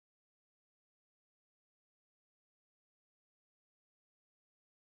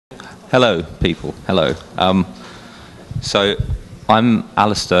Hello, people. Hello. So I'm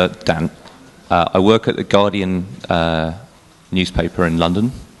Alastair Dant. I work at the Guardian newspaper in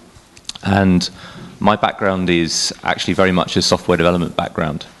London, and my background is actually very much a software development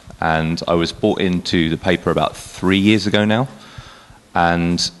background. And I was brought into the paper about 3 years ago now,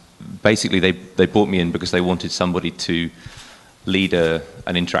 and basically they brought me in because they wanted somebody to lead an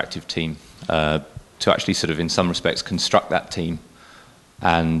interactive team, to actually sort of in some respects construct that team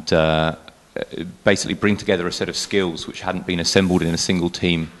and basically bring together a set of skills which hadn't been assembled in a single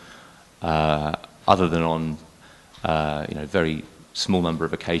team other than on very small number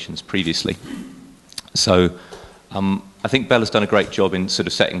of occasions previously. So I think Bella's done a great job in sort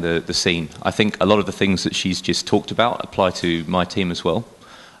of setting the scene. I think a lot of the things that she's just talked about apply to my team as well.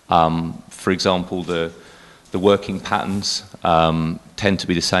 For example, the working patterns tend to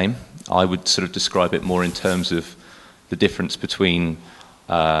be the same. I would sort of describe it more in terms of the difference between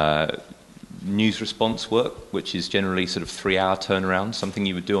news response work, which is generally sort of 3-hour turnaround, something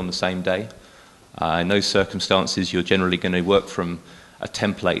you would do on the same day. In those circumstances, you're generally going to work from a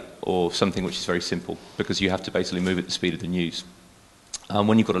template or something which is very simple, because you have to basically move at the speed of the news.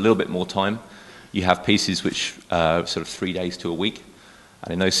 When you've got a little bit more time, you have pieces which are sort of 3 days to a week.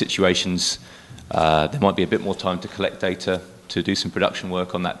 And in those situations, there might be a bit more time to collect data, to do some production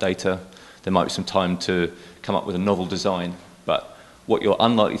work on that data. There might be some time to come up with a novel design. But what you're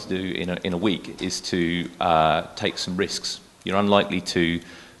unlikely to do in a week is to take some risks. You're unlikely to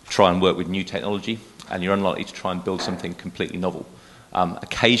try and work with new technology, and you're unlikely to try and build something completely novel.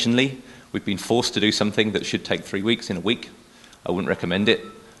 Occasionally, we've been forced to do something that should take 3 weeks in a week. I wouldn't recommend it,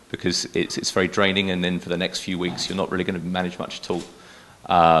 because it's very draining, and then for the next few weeks, you're not really going to manage much at all.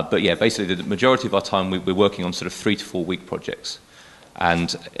 But yeah, basically the majority of our time we're working on sort of 3 to 4 week projects. And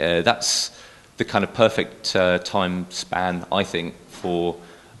that's the kind of perfect time span, I think, for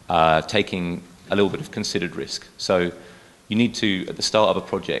taking a little bit of considered risk. So you need to, at the start of a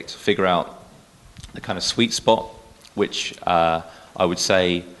project, figure out the kind of sweet spot, which I would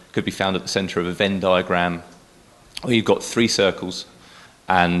say could be found at the center of a Venn diagram, where you've got 3 circles.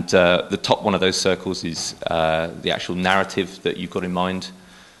 And the top one of those circles is the actual narrative that you've got in mind.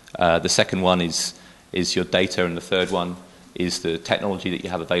 The second one is your data, and the third one is the technology that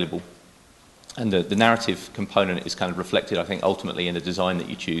you have available. And the narrative component is kind of reflected, I think, ultimately in the design that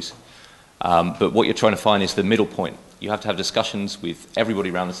you choose. But what you're trying to find is the middle point. You have to have discussions with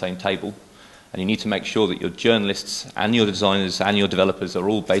everybody around the same table, and you need to make sure that your journalists and your designers and your developers are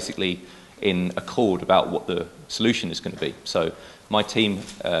all basically in accord about what the solution is going to be. So my team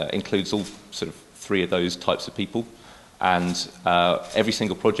includes all sort of 3 of those types of people, and every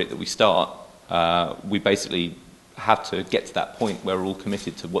single project that we start, we basically have to get to that point where we're all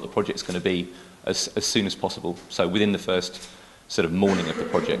committed to what the project's going to be as soon as possible. So within the first sort of morning of the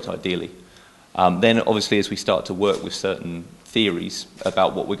project, ideally. Then obviously as we start to work with certain theories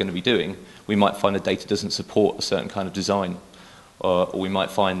about what we're going to be doing, we might find the data doesn't support a certain kind of design, or we might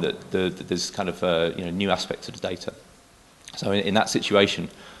find that there's kind of new aspects of the data. So in that situation,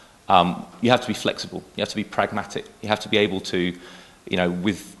 you have to be flexible. You have to be pragmatic. You have to be able to,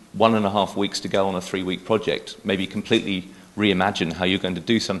 with 1.5 weeks to go on a 3-week project, maybe completely reimagine how you're going to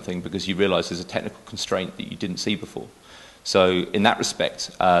do something because you realize there's a technical constraint that you didn't see before. So in that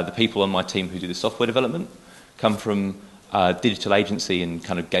respect, the people on my team who do the software development come from digital agency and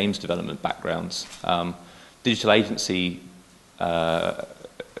kind of games development backgrounds. Digital agency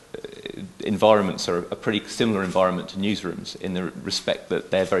environments are a pretty similar environment to newsrooms in the respect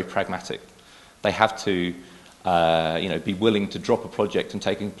that they're very pragmatic. They have to be willing to drop a project and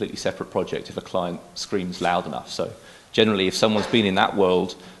take a completely separate project if a client screams loud enough. So generally, if someone's been in that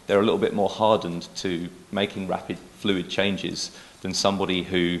world, they're a little bit more hardened to making rapid, fluid changes than somebody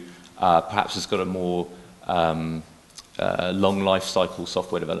who perhaps has got a more long life cycle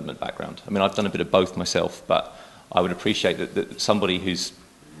software development background. I mean, I've done a bit of both myself, but I would appreciate that somebody who's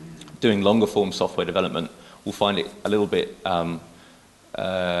doing longer form software development will find it a little bit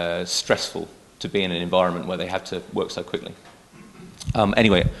stressful to be in an environment where they have to work so quickly.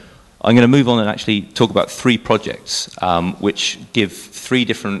 Anyway, I'm going to move on and actually talk about 3 projects which give 3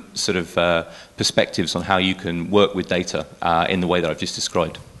 different sort of perspectives on how you can work with data in the way that I've just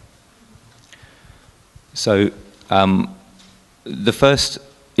described. So the first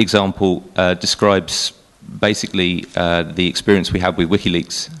example describes basically the experience we had with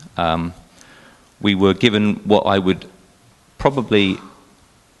WikiLeaks. We were given what I would probably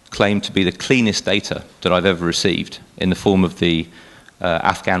claim to be the cleanest data that I've ever received in the form of the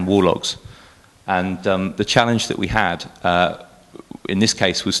Afghan war logs. And the challenge that we had in this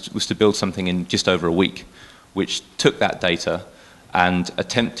case was to build something in just over a week, which took that data and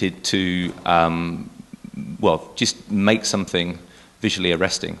attempted to, well, just make something visually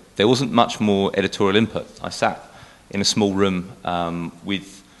arresting. There wasn't much more editorial input. I sat in a small room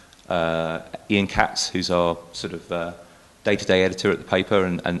with Ian Katz, who's our sort of day-to-day editor at the paper,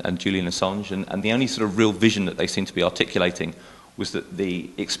 and Julian Assange, and the only sort of real vision that they seemed to be articulating was that the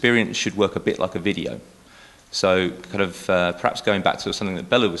experience should work a bit like a video. So kind of perhaps going back to something that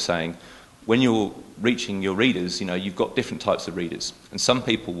Bella was saying, when you're reaching your readers, you know, you've got different types of readers. And some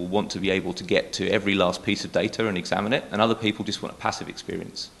people will want to be able to get to every last piece of data and examine it, and other people just want a passive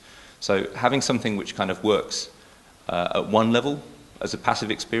experience. So having something which kind of works at one level as a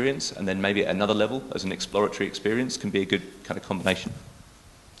passive experience, and then maybe at another level as an exploratory experience can be a good kind of combination.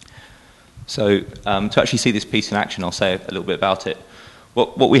 So to actually see this piece in action, I'll say a little bit about it.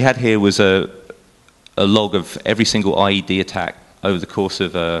 What we had here was a log of every single IED attack over the course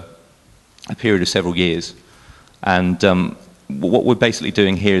of a period of several years. And what we're basically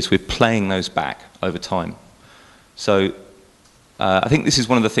doing here is we're playing those back over time. So I think this is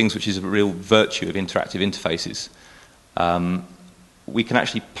one of the things which is a real virtue of interactive interfaces. We can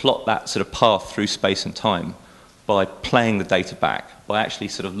actually plot that sort of path through space and time by playing the data back, by actually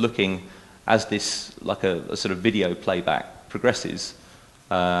sort of looking as this, like a sort of video playback progresses,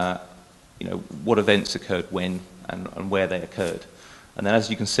 you know, what events occurred when and where they occurred. And then as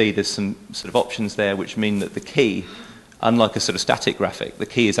you can see, there's some sort of options there which mean that the key, unlike a sort of static graphic, the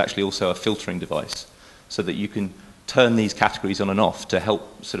key is actually also a filtering device, so that you can turn these categories on and off to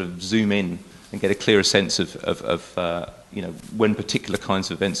help sort of zoom in and get a clearer sense of you know, when particular kinds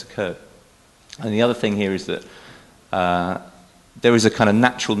of events occur. And the other thing here is that there is a kind of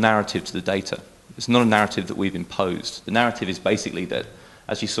natural narrative to the data. It's not a narrative that we've imposed. The narrative is basically that,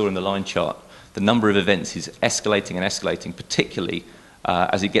 as you saw in the line chart, the number of events is escalating and escalating, particularly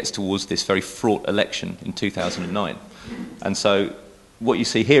as it gets towards this very fraught election in 2009. And so what you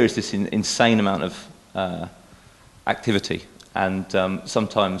see here is this insane amount of activity, and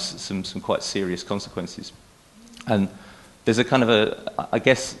sometimes some quite serious consequences. And there's a kind of a, I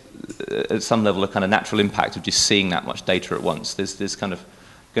guess, at some level, a kind of natural impact of just seeing that much data at once. There's kind of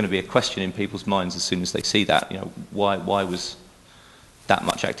going to be a question in people's minds as soon as they see that. You know, why was that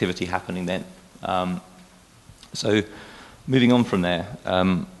much activity happening then? So moving on from there,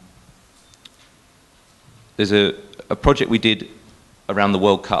 there's a project we did around the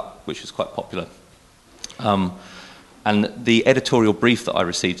World Cup, which was quite popular. And the editorial brief that I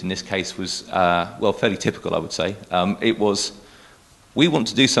received in this case was, well, fairly typical, I would say. It was, we want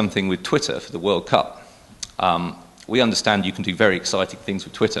to do something with Twitter for the World Cup. We understand you can do very exciting things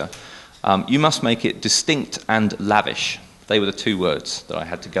with Twitter. You must make it distinct and lavish. They were the two words that I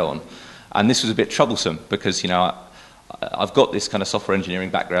had to go on. And this was a bit troublesome because, you know, I've got this kind of software engineering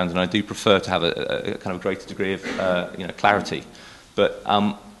background, and I do prefer to have a kind of greater degree of you know, clarity. But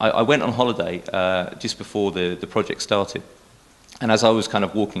I went on holiday just before the project started, and as I was kind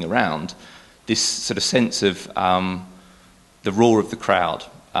of walking around, this sort of sense of the roar of the crowd,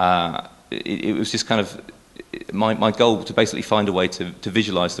 it was just kind of my goal to basically find a way to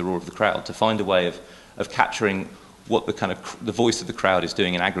visualize the roar of the crowd, to find a way of capturing what the kind of the voice of the crowd is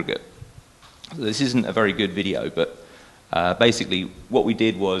doing in aggregate. So this isn't a very good video, but basically what we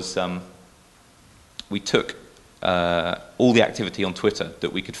did was we took all the activity on Twitter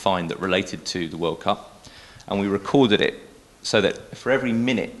that we could find that related to the World Cup, and we recorded it so that for every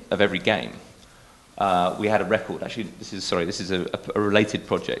minute of every game, we had a record. Actually, this is a related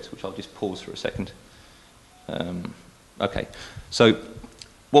project, which I'll just pause for a second. Okay, so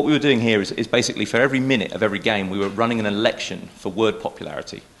what we were doing here is basically for every minute of every game, we were running an election for word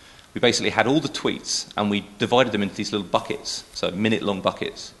popularity. We basically had all the tweets, and we divided them into these little buckets, so minute-long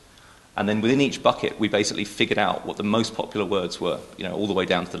buckets. And then within each bucket, we basically figured out what the most popular words were, you know, all the way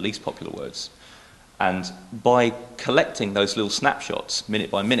down to the least popular words. And by collecting those little snapshots,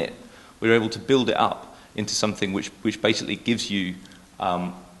 minute by minute, we were able to build it up into something which basically gives you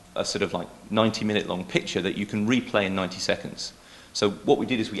a sort of like 90-minute long picture that you can replay in 90 seconds. So what we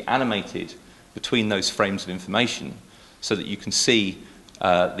did is we animated between those frames of information so that you can see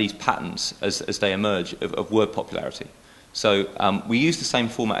these patterns as they emerge of word popularity. So we used the same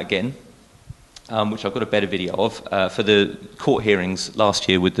format again, which I've got a better video of, for the court hearings last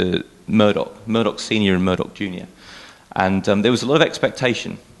year with the Murdoch Senior and Murdoch Junior. And there was a lot of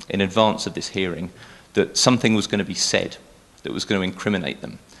expectation in advance of this hearing that something was going to be said that was going to incriminate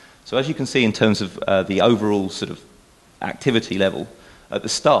them. So as you can see in terms of the overall sort of activity level, at the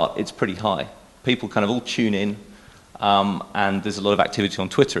start it's pretty high. People kind of all tune in, and there's a lot of activity on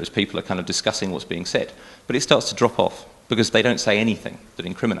Twitter as people are kind of discussing what's being said. But it starts to drop off because they don't say anything that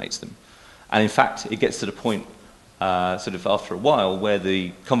incriminates them. And in fact, it gets to the point sort of after a while, where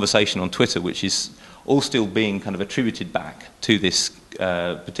the conversation on Twitter, which is all still being kind of attributed back to this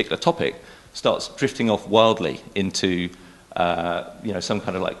particular topic, starts drifting off wildly into some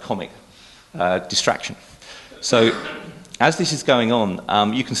kind of like comic distraction. So as this is going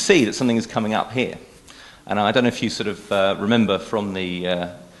on, you can see that something is coming up here. And I don't know if you sort of remember from the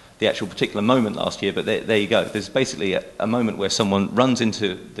actual particular moment last year, but there you go. There's basically a moment where someone runs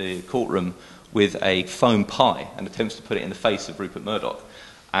into the courtroom with a foam pie and attempts to put it in the face of Rupert Murdoch.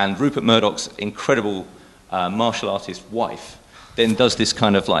 And Rupert Murdoch's incredible martial artist wife then does this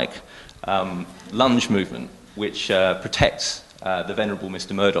kind of like lunge movement, which protects the venerable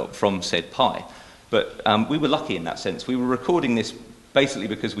Mr. Murdoch from said pie. But we were lucky in that sense. We were recording this basically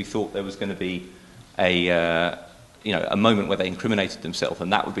because we thought there was going to be a moment where they incriminated themselves,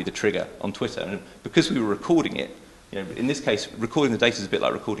 and that would be the trigger on Twitter. And because we were recording it, in this case, recording the data is a bit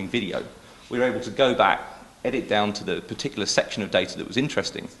like recording video. We were able to go back, edit down to the particular section of data that was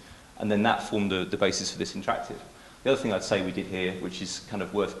interesting, and then that formed the basis for this interactive. The other thing I'd say we did here, which is kind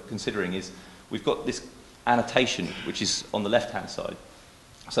of worth considering, is we've got this annotation, which is on the left-hand side.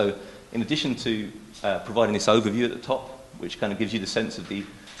 So in addition to providing this overview at the top, which kind of gives you the sense of the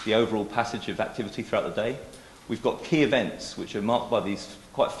overall passage of activity throughout the day, we've got key events, which are marked by these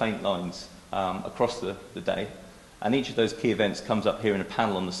quite faint lines across the day. And each of those key events comes up here in a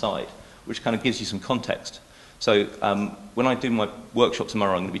panel on the side, which kind of gives you some context. So when I do my workshop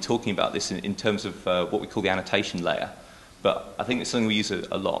tomorrow, I'm going to be talking about this in terms of what we call the annotation layer. But I think it's something we use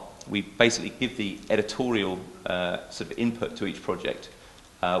a lot. We basically give the editorial sort of input to each project,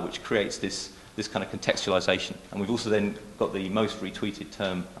 which creates this kind of contextualization. And we've also then got the most retweeted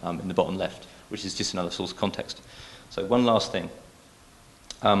term in the bottom left, which is just another source of context. So one last thing.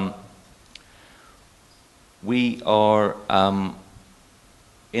 We are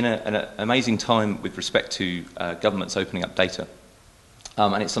in an amazing time with respect to governments opening up data.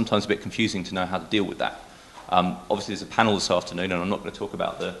 And it's sometimes a bit confusing to know how to deal with that. Obviously, there's a panel this afternoon, and I'm not going to talk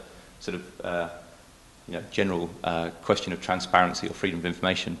about the sort of general question of transparency or freedom of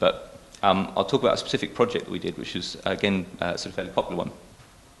information, but I'll talk about a specific project that we did, which is, again, sort of a fairly popular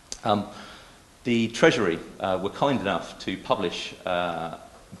one. The Treasury were kind enough to publish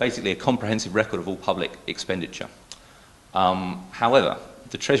basically a comprehensive record of all public expenditure. However,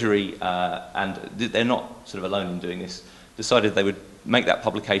 the Treasury, and they're not sort of alone in doing this, decided they would make that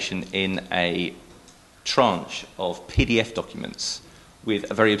publication in a tranche of PDF documents with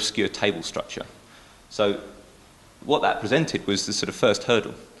a very obscure table structure. So what that presented was the sort of first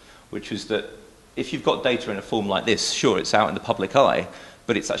hurdle, which was that if you've got data in a form like this, sure, it's out in the public eye,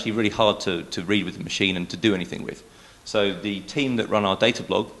 but it's actually really hard to read with the machine and to do anything with. So the team that run our data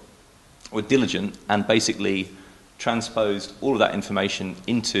blog were diligent and basically transposed all of that information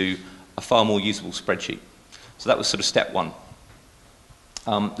into a far more usable spreadsheet. So that was sort of step one.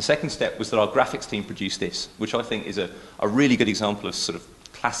 The second step was that our graphics team produced this, which I think is a really good example of sort of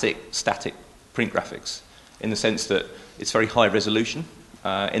classic static print graphics, in the sense that it's very high resolution.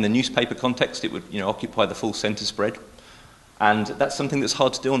 In the newspaper context, it would occupy the full center spread. And that's something that's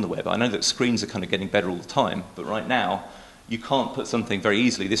hard to do on the web. I know that screens are kind of getting better all the time, but right now, you can't put something very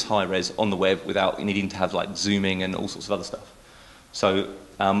easily this high res on the web without needing to have like zooming and all sorts of other stuff. So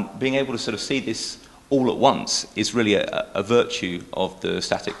being able to sort of see this all at once is really a virtue of the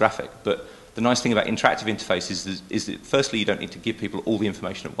static graphic. But the nice thing about interactive interfaces is that firstly, you don't need to give people all the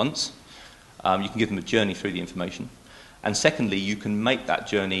information at once. You can give them a journey through the information. And secondly, you can make that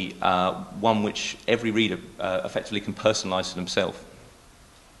journey one which every reader effectively can personalize for themselves.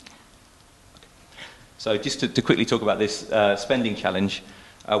 So just to quickly talk about this spending challenge,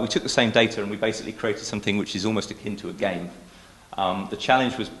 we took the same data and we basically created something which is almost akin to a game. The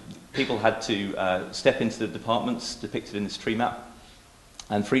challenge was people had to step into the departments depicted in this tree map,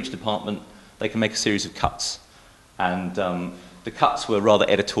 and for each department they can make a series of cuts. And the cuts were rather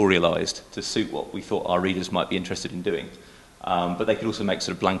editorialized to suit what we thought our readers might be interested in doing. But they could also make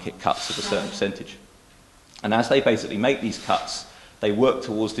sort of blanket cuts of a certain percentage. And as they basically make these cuts, they work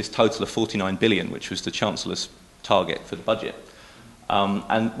towards this total of 49 billion, which was the Chancellor's target for the budget.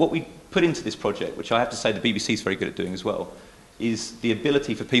 And what we put into this project, which I have to say the BBC is very good at doing as well, is the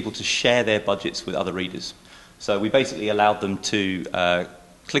ability for people to share their budgets with other readers. So we basically allowed them to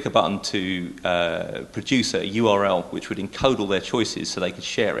click a button to produce a URL which would encode all their choices so they could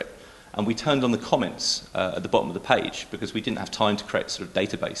share it. And we turned on the comments at the bottom of the page because we didn't have time to create a sort of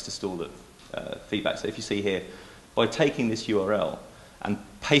database to store the feedback. So if you see here, by taking this URL and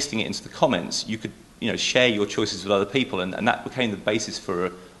pasting it into the comments, you could share your choices with other people, and that became the basis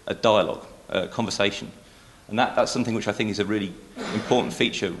for a dialogue, a conversation. And that's something which I think is a really important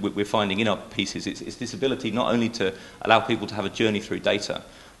feature we're finding in our pieces. It's this ability not only to allow people to have a journey through data,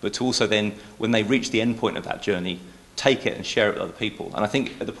 but to also then, when they reach the end point of that journey, take it and share it with other people. And I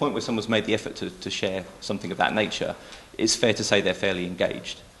think at the point where someone's made the effort to share something of that nature, it's fair to say they're fairly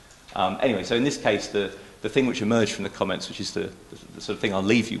engaged. Anyway, so in this case, the thing which emerged from the comments, which is the sort of thing I'll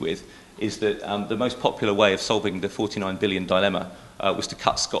leave you with, is that the most popular way of solving the 49 billion dilemma was to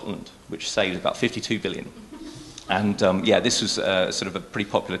cut Scotland, which saved about 52 billion. And yeah, this was sort of a pretty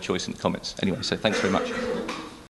popular choice in the comments. Anyway, so thanks very much.